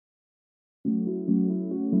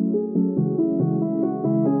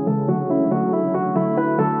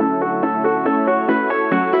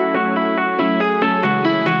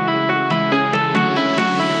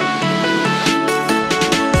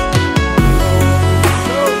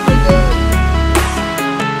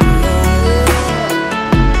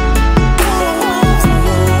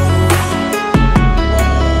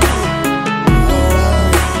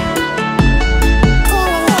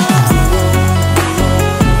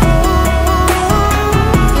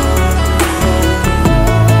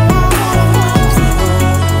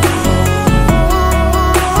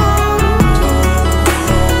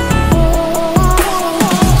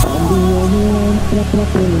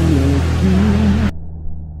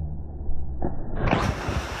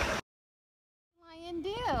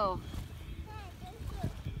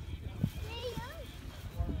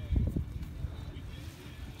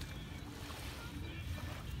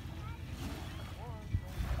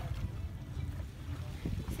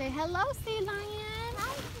Say hello, sea lion.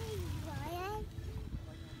 Hi, sea lion.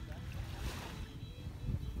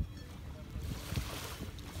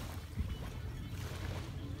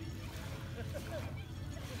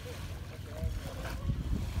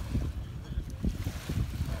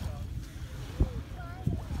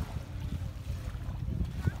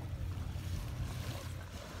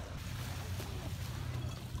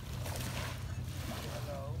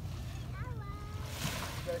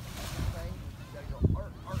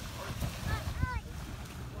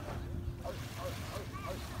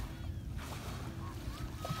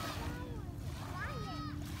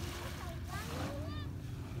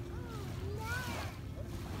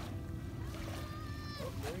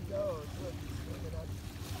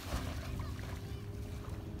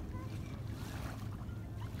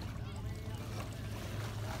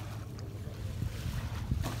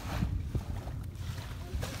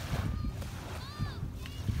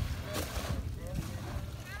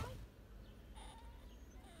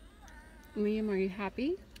 Liam, are you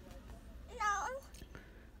happy? No,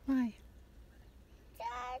 Why?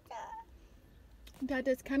 Dada.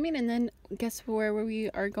 Dada's coming, and then guess where we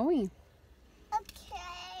are going? Okay.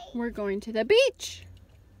 We're going to the beach.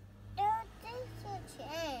 No, this is a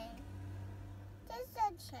chain. This is a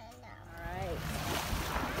chain now. All right.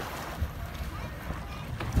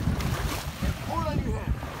 Pour it on your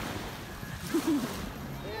head.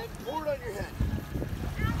 And pour it on your head.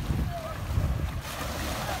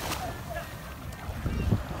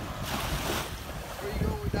 Where you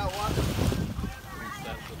going with that water?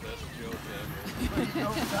 That's the best joke ever. Where you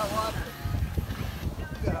going with that water?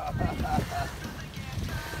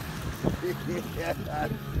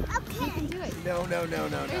 Okay. You can do it. No.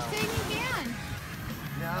 They're saying you can.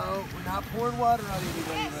 No, we're not pouring water on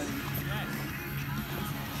anybody, buddy.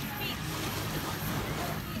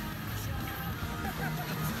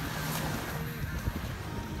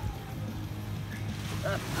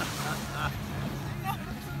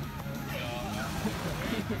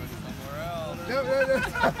 Somewhere else. No. Get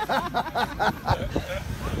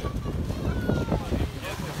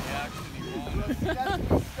the reaction you want. That's when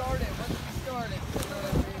we started. Once we started. You know what I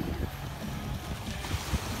mean?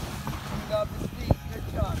 Coming off his feet. Good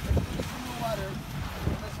job. Let's get in the water.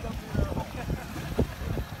 Let's go through the hole.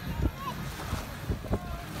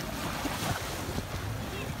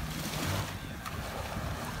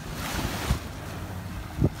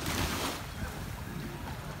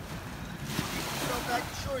 Go back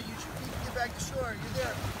to shore. Use your feet to get back to shore. You're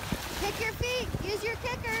there. Kick your feet. Use your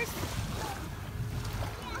kickers.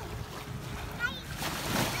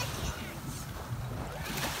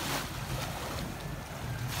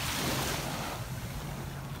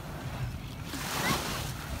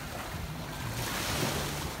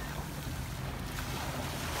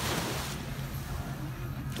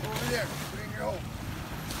 Over there. Put it in your hole.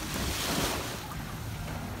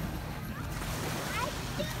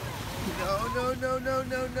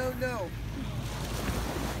 No.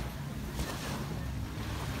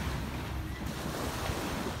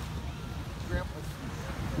 Grandpa.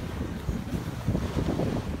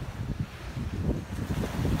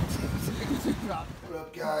 What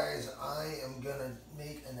up, guys? I am gonna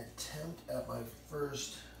make an attempt at my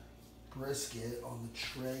first brisket on the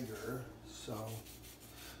Traeger. So,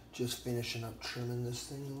 just finishing up trimming this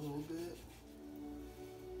thing a little bit.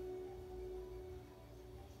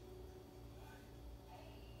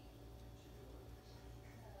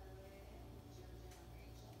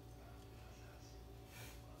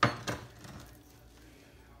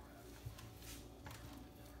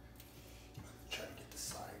 Try to get the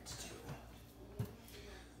sides too.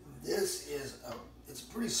 This is it's a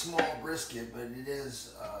pretty small brisket, but it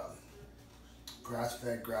is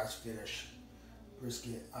grass-fed, grass-finished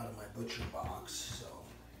brisket out of my butcher box, so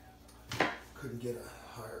couldn't get a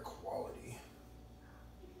higher quality.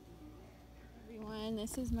 Everyone,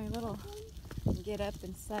 this is my little get up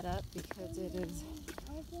and set up because it is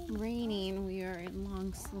raining. We are in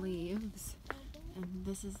long sleeves, and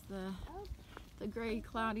this is the gray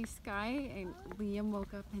cloudy sky. And Liam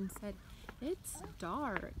woke up and said it's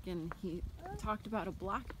dark, and he talked about a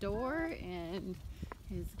black door and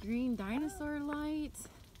his green dinosaur lights,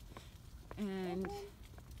 and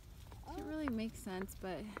it didn't really make sense,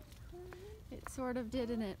 but it sort of did,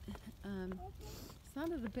 and it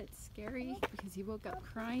sounded a bit scary because he woke up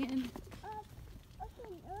crying.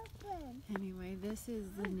 Anyway, this is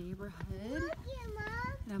the neighborhood,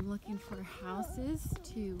 and I'm looking for houses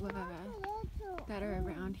that are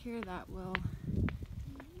around here that will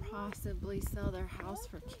possibly sell their house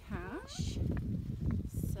for cash.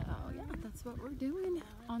 So yeah, that's what we're doing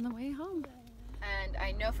on the way home. And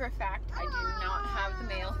I know for a fact I do not have the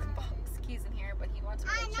mailbox keys in here, but he wants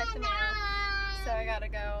me to check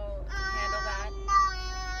gotta go handle that.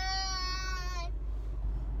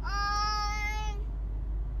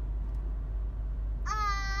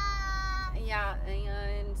 Yeah,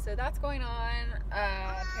 and so that's going on.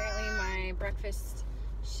 Apparently my breakfast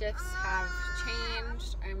shifts have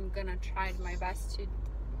changed. I'm gonna try my best to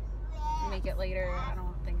make it later. I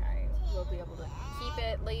don't think I will be able to keep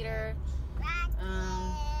it later.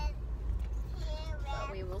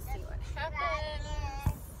 But we will see what happens.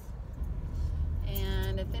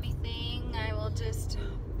 And if anything, I will just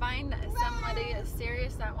find somebody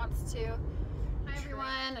serious that wants to. Hi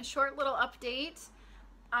everyone, a short little update.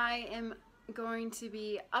 I am going to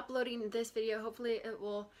be uploading this video. Hopefully it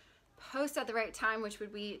will post at the right time, which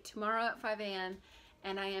would be tomorrow at 5 a.m.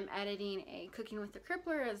 And I am editing a Cooking with the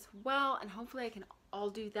Crippler as well, and hopefully I can all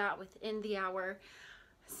do that within the hour.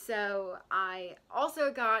 So I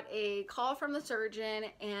also got a call from the surgeon,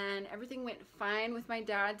 and everything went fine with my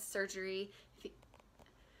dad's surgery.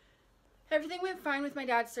 Everything went fine with my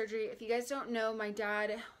dad's surgery. If you guys don't know, my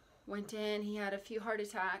dad went in, he had a few heart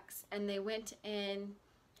attacks, and they went in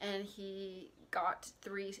and he got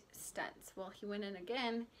 3 stents. Well, he went in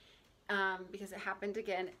again because it happened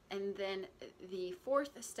again, and then the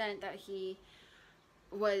 4th stent that he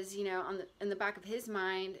was, you know, in the back of his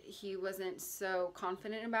mind, he wasn't so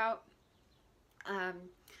confident about.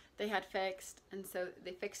 They had fixed, and so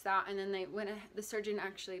they fixed that, and then the surgeon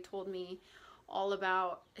actually told me all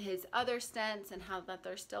about his other stents and how that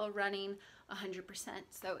they're still running 100%.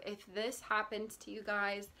 So if this happens to you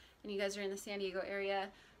guys and you guys are in the San Diego area,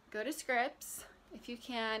 go to Scripps if you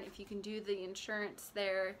can do the insurance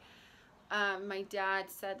there. My dad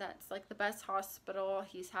said that's like the best hospital.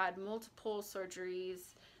 He's had multiple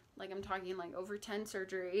surgeries, like I'm talking like over 10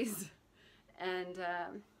 surgeries, and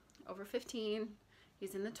over 15.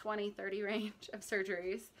 He's in the 20-30 range of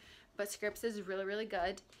surgeries, but Scripps is really, really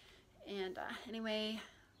good. And anyway,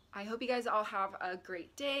 I hope you guys all have a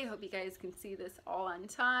great day. Hope you guys can see this all on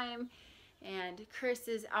time. And Chris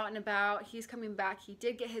is out and about. He's coming back. He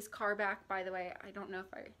did get his car back, by the way. I don't know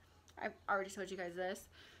if I've already told you guys this,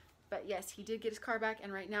 but yes, he did get his car back,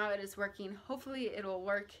 and right now it is working. Hopefully it will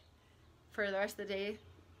work for the rest of the day,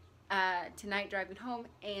 tonight driving home,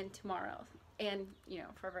 and tomorrow, and you know,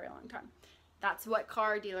 for a very long time. That's what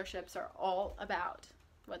car dealerships are all about,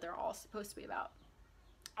 what they're all supposed to be about.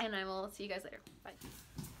 And I will see you guys later. Bye.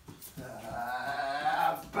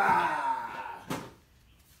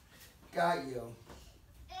 Got you.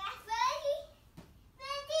 Ready?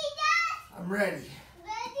 Ready, Dad? I'm ready.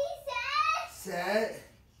 Ready, set? Set.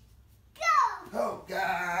 Go! Oh,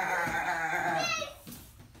 God.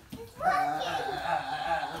 It's working!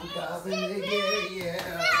 I'm coming to get you.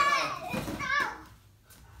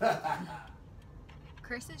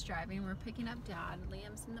 Chris is driving. We're picking up Dad.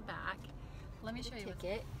 Liam's in the back. Let me show you the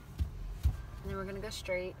ticket. And then we're gonna go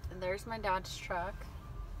straight. And there's my dad's truck.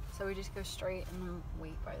 So we just go straight and then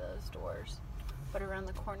wait by those doors. But around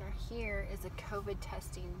the corner here is a COVID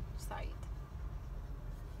testing site.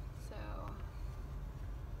 So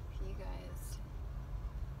if you guys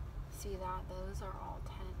see that, those are all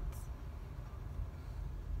tents.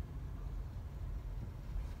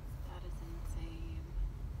 That is insane.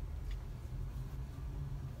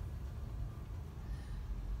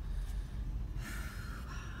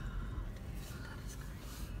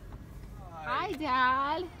 Hi,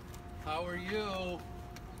 Dad. How are you?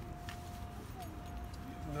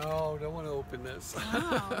 No, don't want to open this.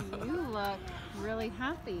 Wow, you look really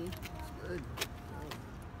happy. Good.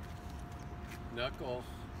 Knuckle.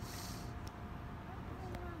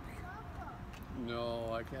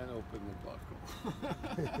 No, I can't open the buckle.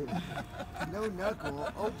 No knuckle.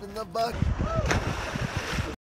 Open the bucket.